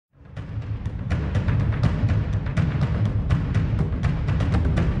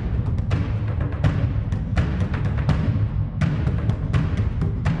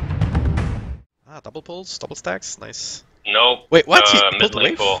Double pulls, double stacks, nice. Nope. Wait, what? He pulled the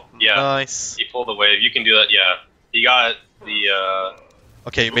wave? Pull. Yeah. Nice. He pulled the wave. You can do that. Yeah. He got the.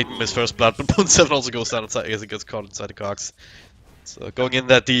 Okay, he made him miss first blood, but Bone 7 also goes down inside as it gets caught inside the cogs. So going in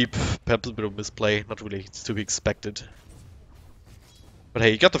that deep, perhaps a bit of misplay, not really to be expected. But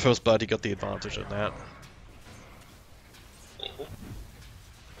hey, he got the first blood, he got the advantage on that.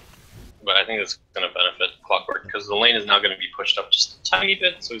 But I think it's going to benefit Clockwork because the lane is now going to be pushed up just a tiny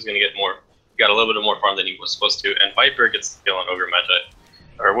bit, so he's going to get more. He got a little bit of more farm than he was supposed to, and Viper gets the kill on Ogre Magi,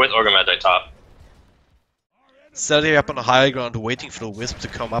 or with Ogre Magi top. Setting up on the high ground, waiting for the Wisp to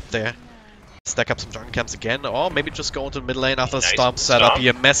come up there. Stack up some jungle camps again, or maybe just go into the mid lane after the Stomp setup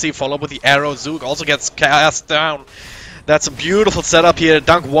here. Messi follow up with the arrow. Zook also gets cast down. That's a beautiful setup here.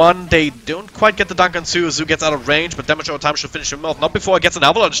 Dunk 1, they don't quite get the dunk on 2. Zook gets out of range, but damage over time should finish him off. Not before he gets an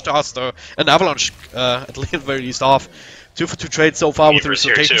avalanche toss though. An avalanche, at least very least off. 2 for 2 trades so far with the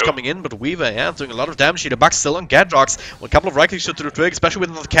rotations coming in, but Weaver, yeah, doing a lot of damage here. The Buck's still on Gadrox. With a couple of right clicks to the twig, especially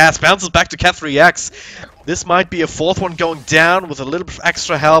with the cast. Bounces back to Cat 3X. This might be a 4th one going down with a little bit of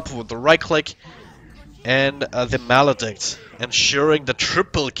extra help with the right click and the Maledict, ensuring the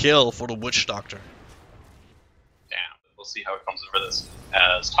triple kill for the Witch Doctor. Damn, we'll see how it comes over this.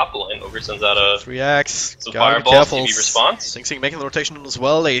 As top lane, Ogre sends out a 3x. some fireballs, TV response. Sing Sing making the rotation as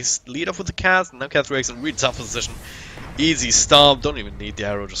well. They lead off with the cast, and now Cat 3x in a really tough position. Easy stomp, don't even need the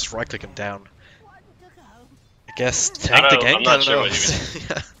arrow, just right click him down. I guess tank the gank. I'm not sure what he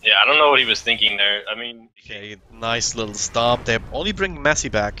was. Yeah, I don't know what he was thinking there. I mean, okay, nice little stomp. They only bring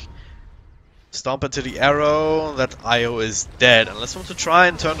Messi back. Stomp into the arrow. That IO is dead. Unless we want to try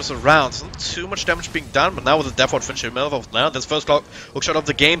and turn this around. There's not too much damage being done, but now with the Death Ward finishing him off now. This first hook shot of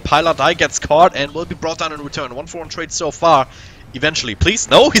the game. Pieliedie gets caught and will be brought down in return. 1-for-1 trade so far. Eventually, please.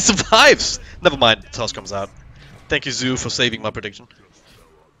 No, he survives. Never mind. The toss comes out. Thank you, Zoo, for saving my prediction.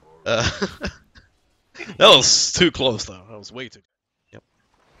 That was too close, though. That was way too. Yep.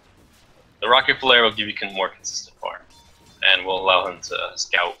 The Rocket Flare will give you more consistent farm, and will allow him to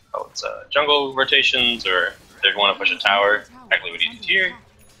scout out jungle rotations, or if they want to push a tower, exactly what he did here.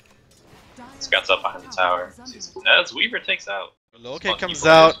 Scouts up behind the tower. As Weaver takes out. Loki comes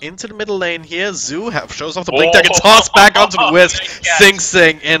out into the middle lane here. Zoo shows off the blink dagger, tossed back onto the Wisp. Sing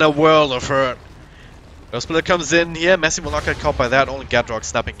Sing in a world of hurt. Split comes in here. Messi will not get caught by that. Only Gadrock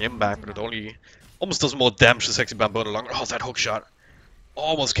snapping him back, but it only almost does more damage to Sexy Bamboo along. Oh, that hook shot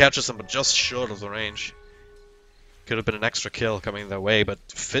almost catches him, but just short of the range. Could have been an extra kill coming their way, but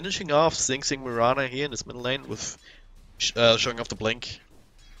finishing off Sing Sing Mirana here in this middle lane with showing off the blink.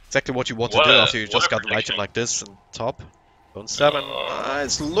 Exactly what you want to do after you just got an item like this and top. Bone 7.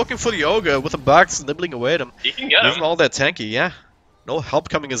 It's looking for the Ogre with the bugs nibbling away at him. He can get him. Even all that tanky, yeah. No help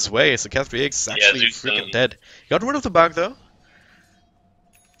coming his way, so Cat 3X is actually freaking dead. Got rid of the bug though.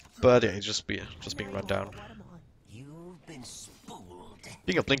 But yeah, he's just being run down.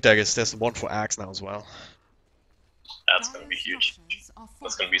 Being a blink daggers, there's one for Axe now as well. That's gonna be huge.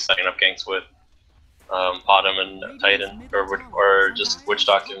 That's gonna be setting up ganks with Bottom and Titan, or just Witch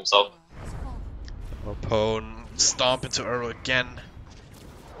Doctor himself. Opone stomp into arrow again.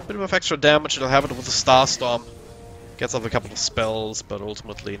 A bit of extra damage, it'll have it with the Star Storm. Gets off a couple of spells, but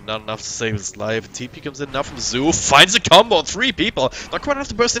ultimately not enough to save his life. TP comes in now from Zoo, finds a combo on 3 people. Not quite enough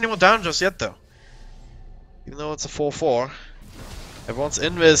to burst anyone down just yet though. Even though it's a 4-4. Everyone's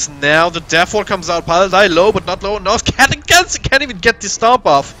in this now. The Death Ward comes out. Pieliedie low, but not low enough. Can't even get the stomp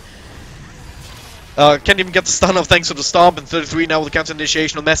off. Can't even get the stun off thanks to the stomp. And 33 now with the counter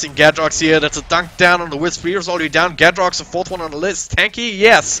initiation on Messi and Gadrox here. That's a dunk down on the Wisp. Spear's already down. Gadrox, the 4th one on the list. Tanky,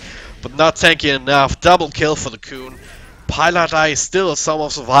 yes, but not tanky enough. Double kill for the Coon. Pieliedie is still somehow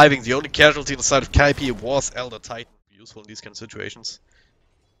surviving. The only casualty on the side of Kaipi was Elder Titan. Useful in these kind of situations.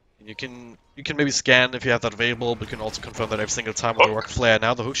 And you can maybe scan if you have that available, but you can also confirm that every single time with the Rocket Flare.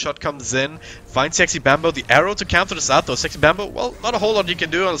 Now the hook shot comes in, finds Sexy Bamboo, the arrow to counter this out though. Sexy Bamboo, well, not a whole lot you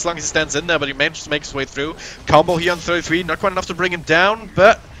can do as long as he stands in there, but he manages to make his way through. Combo here on 33, not quite enough to bring him down,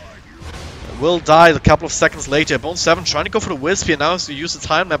 but will die a couple of seconds later. Bone 7 trying to go for the Wisp here now, so use the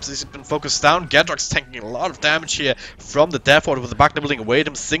time lapse as he's been focused down. Gadrock's tanking a lot of damage here from the Death Ward with the back nibbling away at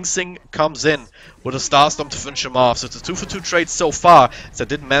him. Sing Sing comes in with a Star Storm to finish him off. So it's a 2-for-2 trade so far, as I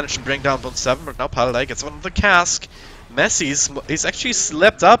didn't manage to bring down Bone 7, but now Pieliedie gets one of the cask. He's actually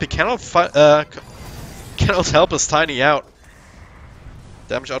slept up. He cannot help his Tiny out.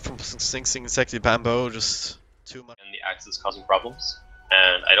 Damage out from Sing Sing and Sexy Bamboo, just too much. And the axe is causing problems.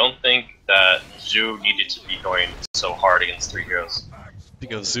 And I don't think that Zoo needed to be going so hard against 3 heroes.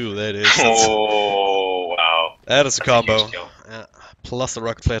 Speaking of Zoo, that is. Oh, wow. That is a combo. Yeah. Plus the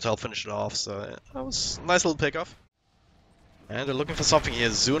Rocket Flare to help finish it off, so yeah, that was a nice little pick-off. And they're looking for something here.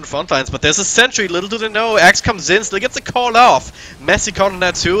 Zoo in front lines, but there's a sentry. Little do they know. Axe comes in, still gets a call off. Messi caught on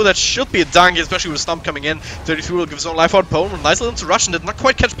that too. That should be a dunk, especially with Stump coming in. 33 will give his own life out. Pone, nice little interruption. Did not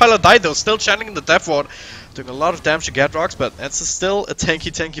quite catch Pieliedie though. Still channeling in the depth ward. Doing a lot of damage to Gadrox, but that's still a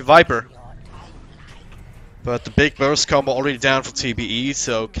tanky Viper. But the big burst combo already down for TBE,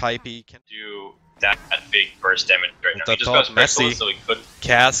 so Kaipi can do that big burst damage right now. He just got Messi so he could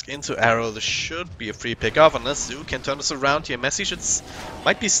cask into arrow. This should be a free pick off unless Zoo can turn this around here. Messi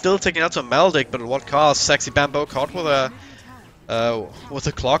might be still taking out to Maldic, but at what cost? Sexy Bambo caught with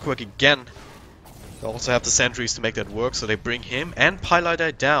a clockwork again. They also have the sentries to make that work, so they bring him and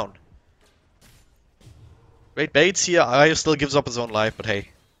Pieliedie down. Great baits here. Ayo still gives up his own life, but hey,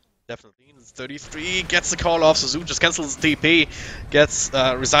 definitely. 33 gets the call off, so Zoo just cancels the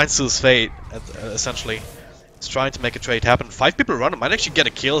TP, resigns to his fate, essentially. He's trying to make a trade happen. 5 people around him, might actually get a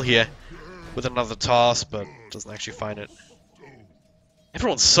kill here with another toss, but doesn't actually find it.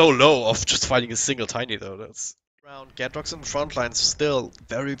 Everyone's so low off just fighting a single tiny though. That's around. Gadrox in the front line still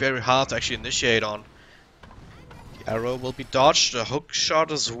very hard to actually initiate on. The arrow will be dodged, a hook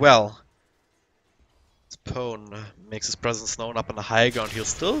shot as well. Pone makes his presence known up on the high ground. He'll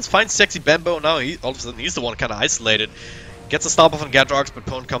still find Sexy Bambo now. All of a sudden he's the one kind of isolated. Gets a stomp off on Gadrox, but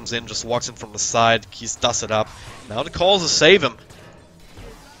Pone comes in, just walks in from the side. He's dusted up. Now the call to save him.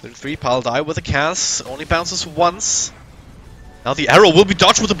 33 Pieliedie with a cast. Only bounces once. Now the arrow will be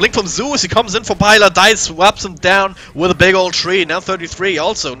dodged with a blink from Zoo as he comes in for Pieliedie, swaps him down with a big old tree. Now 33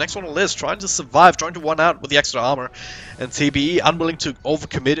 also, next on the list, trying to survive, trying to one out with the extra armor. And TBE unwilling to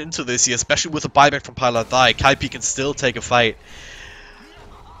overcommit into this here, especially with a buyback from Pieliedie. Kaipi can still take a fight.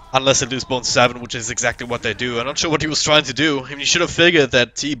 Unless they lose Bone 7, which is exactly what they do. I'm not sure what he was trying to do. I mean, you should have figured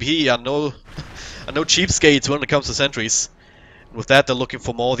that TBE are no cheapskates when it comes to sentries. With that, they're looking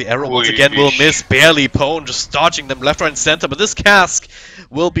for more. The arrow once again will miss barely. Pone just dodging them left, right, and center. But this cask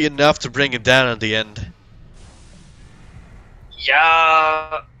will be enough to bring him down at the end.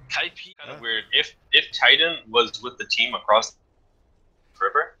 Yeah, Kaipi kind of weird. If Titan was with the team across the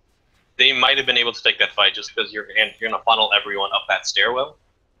river, they might have been able to take that fight just because you're gonna funnel everyone up that stairwell.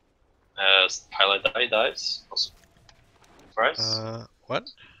 As Pieliedie dies. Also, surprise. What?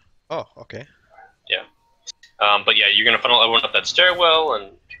 Oh, okay. Yeah. But yeah, you're gonna funnel everyone up that stairwell, and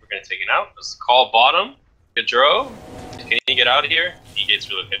we're gonna take it out. Let's call bottom. Good draw. Can he get out of here? He gets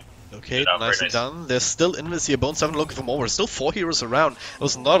really good. Okay, nicely done. There's still Invis here. Bone 7 looking for more. There's still 4 heroes around. It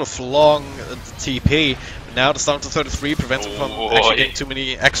was not a long TP. Now the start to 33 prevents him from actually getting too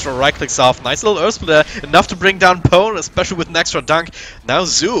many extra right clicks off. Nice little Earth Splitter. Enough to bring down Pone, especially with an extra dunk. Now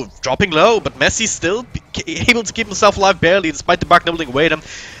Zoo dropping low, but Messi still able to keep himself alive barely despite the bug nibbling away at him.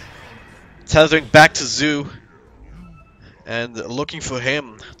 Tethering back to Zoo. And looking for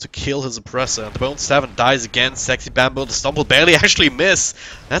him to kill his oppressor. And the Bone 7 dies again. Sexy Bambo, the stumble barely actually miss.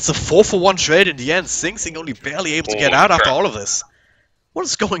 That's a 4-for-1 trade in the end. Sing Sing only barely able to get out after all of this. What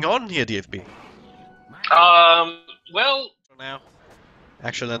is going on here, DFB? Well... Now,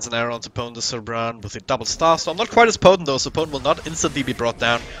 actually lands an arrow onto Pone the Cerbran with a double star storm. Not quite as potent though, so Pone will not instantly be brought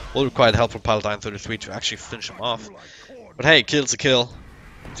down. Will require help from Pieliedie 33 to actually finish him off. But hey, kill's a kill.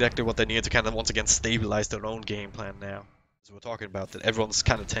 Exactly what they need to kind of once again stabilize their own game plan now. So we're talking about that everyone's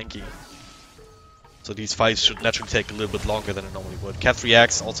kind of tanky. So these fights should naturally take a little bit longer than it normally would. Cat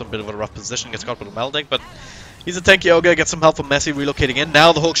reacts, also in a bit of a rough position, gets caught with a Maldic, but he's a tanky ogre, gets some help from Messi relocating in.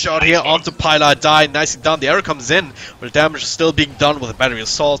 Now the hook shot here onto Pieliedie, nicely done. The arrow comes in, but the damage is still being done with a battery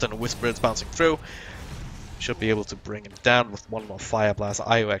assault and a whisper is bouncing through. Should be able to bring him down with one more fire blast.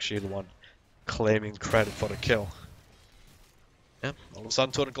 Ayo actually the one claiming credit for the kill. Yeah, all of a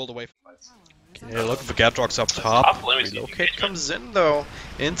sudden 200 gold away from fights. Okay, looking for Gadrox up top. Relocate comes in though.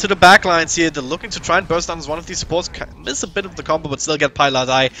 Into the backlines here. They're looking to try and burst down as one of these supports. Miss a bit of the combo, but still get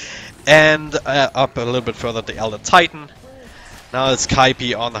Pieliedie. And up a little bit further, the Elder Titan. Now it's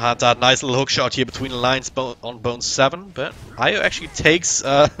Kaipi on the Haddad. Nice little hook shot here between the lines on Bone 7. But Ayo actually takes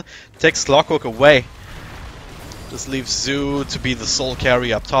Clockwork away. This leaves Zoo to be the sole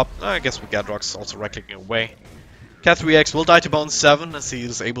carry up top. I guess with Gadrox also right-clicking away. Cat 3X will die to Bone 7 as he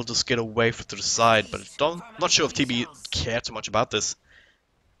is able to skid away to the side, but not sure if TB cared too much about this.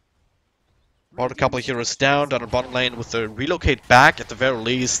 Brought a couple of heroes down the bottom lane with the relocate back at the very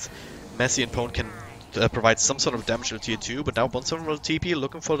least. Messi and Pone can provide some sort of damage to tier 2, but now Bone 7 will TP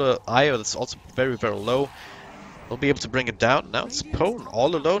looking for the Ayo that's also very low. They'll be able to bring it down. Now it's Pone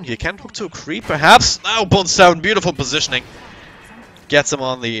all alone. He can't hook to a creep perhaps. Now Bone 7, beautiful positioning. Gets him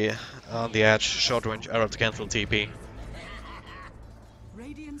on the edge, short range arrow to cancel TP.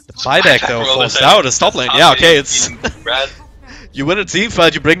 The buyback though forced out, a stop lane. Yeah, okay, it's You win a team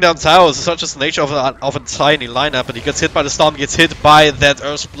fight, you bring down towers. It's not just the nature of a tiny lineup, and he gets hit by the storm, gets hit by that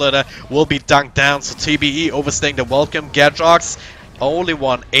Earth Splitter, will be dunked down. So TBE overstaying the welcome. Gadrox, only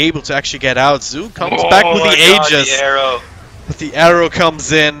one able to actually get out. Zoo comes back with the Aegis. The arrow. But the arrow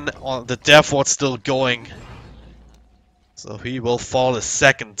comes in, the Death Ward's still going. So he will fall a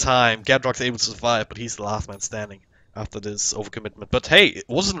second time. Gadrox able to survive, but he's the last man standing after this overcommitment. But hey, it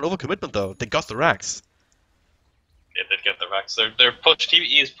wasn't an overcommitment though. They got the racks. Yeah, they get the racks. Their push,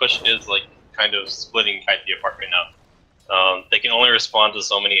 TBE's push is like kind of splitting Kaipi apart right now. They can only respond to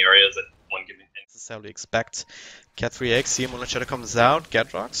so many areas at one given time. Necessarily expect. Cat3X, here when Shadow comes out,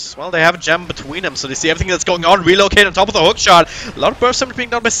 Gadrox. Well, they have a gem between them, so they see everything that's going on. Relocate on top of the hookshot. A lot of burst damage being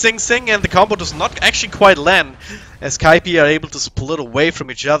done by Sing Sing, and the combo does not actually quite land, as Kaipi are able to split away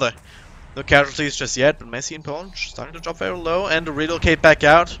from each other. No casualties just yet, but Messi and Pone starting to drop very low, and to relocate back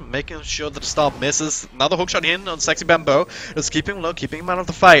out, making sure that the stop misses. Another hookshot in on Sexy Bamboo, just keeping him low, keeping him out of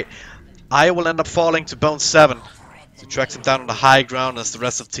the fight. Aya will end up falling to Bone 7. So tracks him down on the high ground as the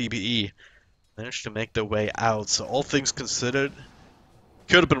rest of TBE managed to make their way out. So all things considered,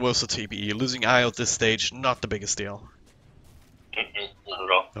 could have been worse for TBE. Losing Aya at this stage, not the biggest deal. Not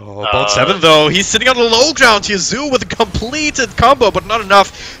at all. Oh, Bone 7 though, he's sitting on the low ground here. Zoo with a completed combo, but not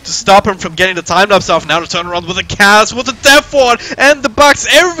enough to stop him from getting the time-lapse off. Now to turn around with a cast, with a Death Ward, and the Bucks,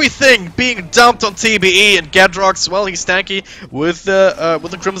 everything being dumped on TBE. And Gadrox, well, he's tanky with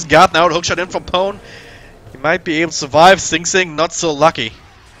the Crimson Guard now. The hookshot in from Pone. He might be able to survive. Sing Sing, not so lucky.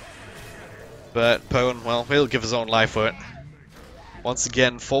 But Pone, well, he'll give his own life for it. Once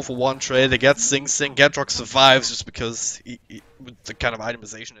again, 4-for-1 trade. They get Sing Sing. Gadrox survives just because with the kind of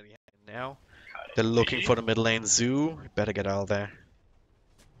itemization that he had now. They're looking for the mid lane. Zoo, better get out of there.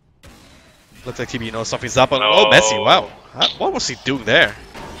 Looks like TBE knows something's up. Oh, Messi, wow. What was he doing there?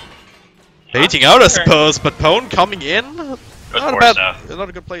 Baiting out, I suppose, but Pone coming in? Not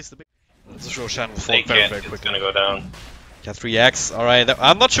a good place to be. This Roshan will fall very quickly. It's gonna go down. Cat3X, alright,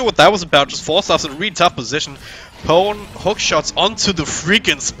 I'm not sure what that was about, just forced us in a really tough position. Pone hook shots onto the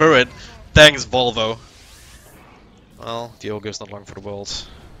freaking Spirit. Thanks, Volvo. Well, the Ogre's not long for the world.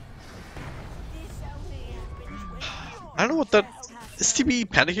 I don't know what that... Is TBE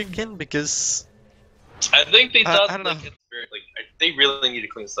panicking again? Because... I think they thought, I don't know. Spirit, they really need to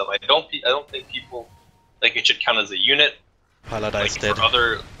clean stuff. I don't think people... Like, it should count as a unit. Pilot like, Ice dead.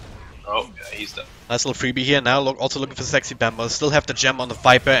 Oh, yeah, he's done. Nice little freebie here. Now also looking for Sexy Bamba. Still have the gem on the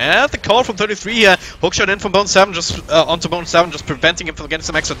Viper. And the call from 33 here. Hookshot in from Bone 7, just onto Bone 7, just preventing him from getting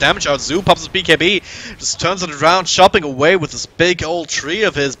some extra damage out. Zoo pops his BKB. Just turns it around, chopping away with this big old tree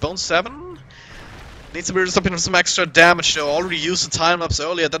of his. Bone 7 needs to be something with some extra damage. They already used the time lapse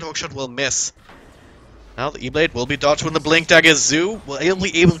earlier. That hookshot will miss. Now the E-Blade will be dodged when the Blink Dagger. Zoo will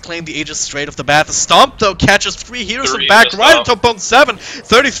be able to claim the Aegis straight off the bat. The Stomp though catches 3 heroes from back right on top of 7.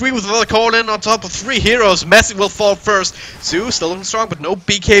 33 with another call in on top of 3 heroes. Messi will fall first. Zoo still looking strong, but no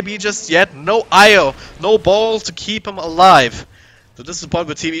BKB just yet. No IO. No ball to keep him alive. So this is the point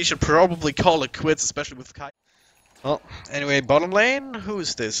where TBE should probably call it quits, especially with Kai. Well, anyway, bottom lane, who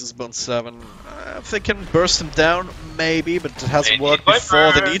is this? This is Bone 7. If they can burst him down, maybe, but it hasn't worked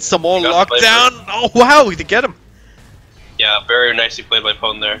before. They need some more lockdown. Oh, wow, they get him. Yeah, very nicely played by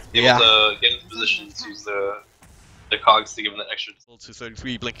Pone there. Able to get into position to use the cogs to give him the extra.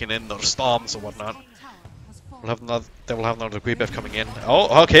 233 blinking in, or storms or whatnot. They will have another creep buff coming in.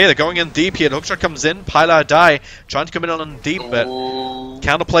 Oh, okay, they're going in deep here. The hookshot comes in, Pilar die, trying to come in on deep, but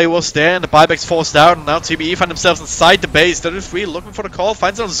counterplay was there, and the buyback's forced out, and now TBE find themselves inside the base. 33 looking for the call,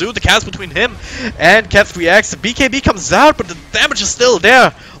 finds it on Zoo, the cast between him and Cat3X. The BKB comes out, but the damage is still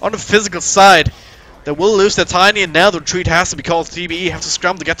there on the physical side. They will lose their tiny, and now the retreat has to be called. TBE have to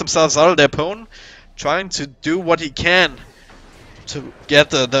scrum to get themselves out of their Pone, trying to do what he can to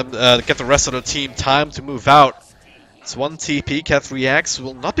get the rest of the team time to move out. It's one TP. Cat3X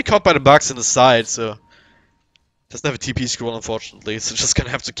will not be caught by the Bucks in the side, so doesn't have a TP scroll unfortunately. So just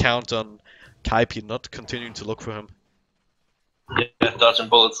gonna have to count on Kaipi not continuing to look for him. Yeah, dodging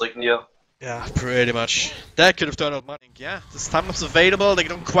bullets like Neo. Yeah, pretty much. That could have turned out money. Yeah, this time lapse available. They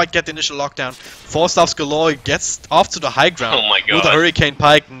don't quite get the initial lockdown. 4 staffs galore. Gets off to the high ground. Oh my god. With a Hurricane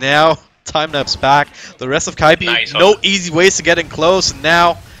Pike now. Time lapse back. The rest of Kaipi, nice no easy ways to get in close. And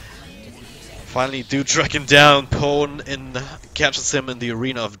now, finally, do track him down. Pone catches him in the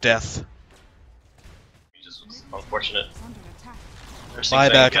arena of death. He just was unfortunate.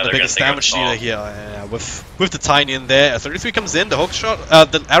 Buyback and the biggest damage dealer here. With the tiny in there. 33 comes in. The hook shot.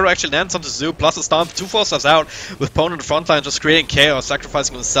 The arrow actually lands on the Zoo. Plus a stomp. 2 4 stars out. With Pone in the front line, just creating chaos,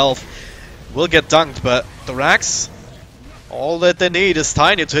 sacrificing himself. Will get dunked, but the racks. All that they need is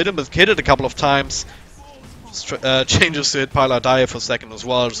Tiny to hit it a couple of times. Changes to hit PieliedieDie for a second as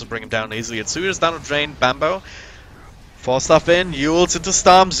well, just to bring him down easily. And Zoo is down to drain Bambo. Force stuff in, Yules into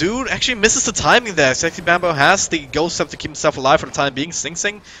Storm. Zoo actually misses the timing there. Sexy Bambo has the Ghost Step to keep himself alive for the time being. Sing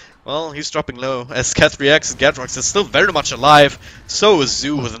Sing, well, he's dropping low. As Cat reacts, Gadrox is still very much alive. So is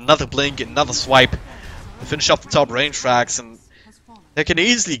Zoo with another blink, another swipe. To finish off the top range tracks, and they can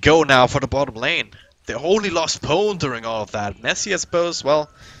easily go now for the bottom lane. They only lost Pone during all of that. Messi, I suppose, well,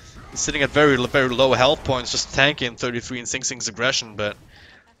 he's sitting at very low health points, just tanking 33 in Sing Sing's aggression, but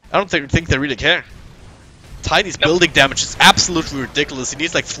I don't think they really care. Tiny's building damage is absolutely ridiculous. He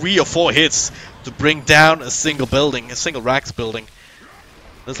needs like 3 or 4 hits to bring down a single building, a single Rax building.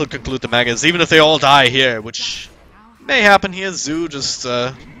 This will conclude the Magas, even if they all die here, which may happen here. Zoo just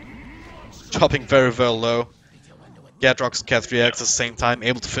dropping very low. Gadrox and Cat 3X at the same time,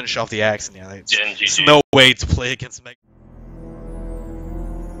 able to finish off the axe, and yeah, there's no way to play against Mega.